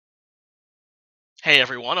Hey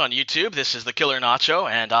everyone on YouTube, this is TheKillerNacho,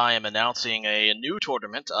 and I am announcing a new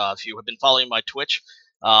tournament. If you have been following my Twitch,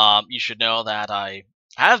 you should know that I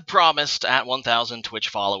have promised at 1,000 Twitch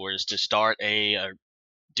followers to start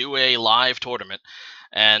do a live tournament,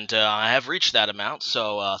 and I have reached that amount.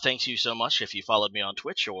 So thank you so much if you followed me on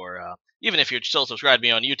Twitch, or even if you're still subscribed to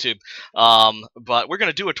me on YouTube. But we're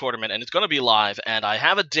going to do a tournament, and it's going to be live, and I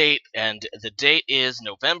have a date, and the date is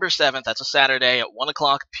November 7th. That's a Saturday at 1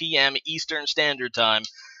 o'clock p.m. Eastern Standard Time.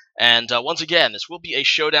 And once again, this will be a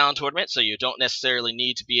showdown tournament, so you don't necessarily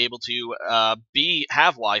need to be able to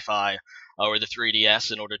have Wi-Fi or the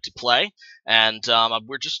 3DS in order to play. And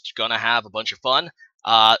we're just gonna have a bunch of fun.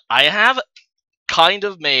 I have kind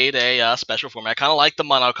of made a special format. I kind of like the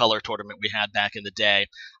monocolor tournament we had back in the day,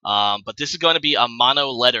 but this is going to be a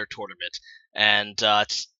monoletter tournament, and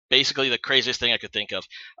it's basically the craziest thing I could think of.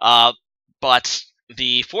 But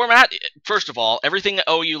the format, first of all, everything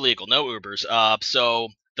OU legal, no Ubers. So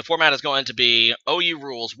the format is going to be OU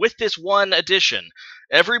rules with this one addition.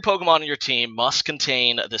 Every Pokemon in your team must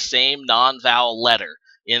contain the same non-vowel letter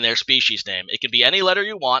in their species name. It can be any letter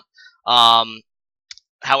you want.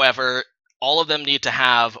 However, all of them need to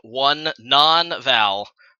have one non-vowel,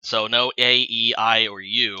 so no A, E, I, or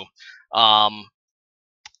U,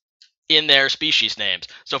 in their species names.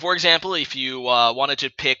 So, for example, if you wanted to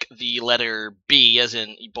pick the letter B, as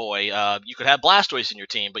in boy, you could have Blastoise in your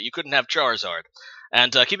team, but you couldn't have Charizard.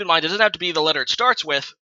 And keep in mind, it doesn't have to be the letter it starts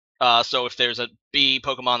with, so if there's a B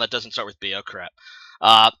Pokemon that doesn't start with B, oh crap.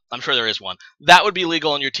 I'm sure there is one. That would be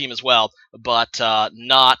legal on your team as well, but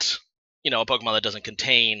not a Pokemon that doesn't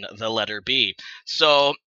contain the letter B.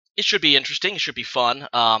 So it should be interesting. It should be fun.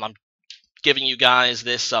 I'm giving you guys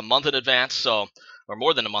this a month in advance, or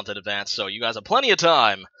more than a month in advance, so you guys have plenty of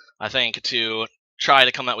time, I think, to try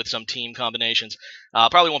to come out with some team combinations.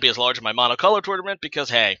 Probably won't be as large as my monocolor tournament because,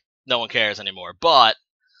 hey, no one cares anymore. But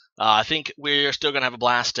I think we're still going to have a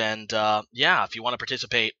blast, and yeah, if you want to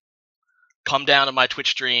participate, come down to my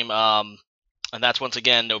Twitch stream, and that's once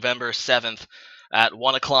again November 7th at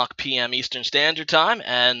 1 o'clock p.m. Eastern Standard Time,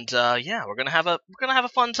 and yeah, we're gonna have a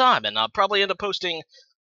fun time, and I'll probably end up posting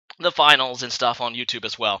the finals and stuff on YouTube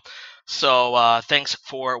as well. So thanks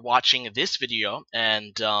for watching this video,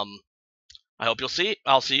 and I hope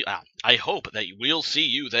I hope that we'll see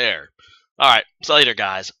you there. All right, see you later,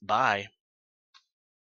 guys. Bye.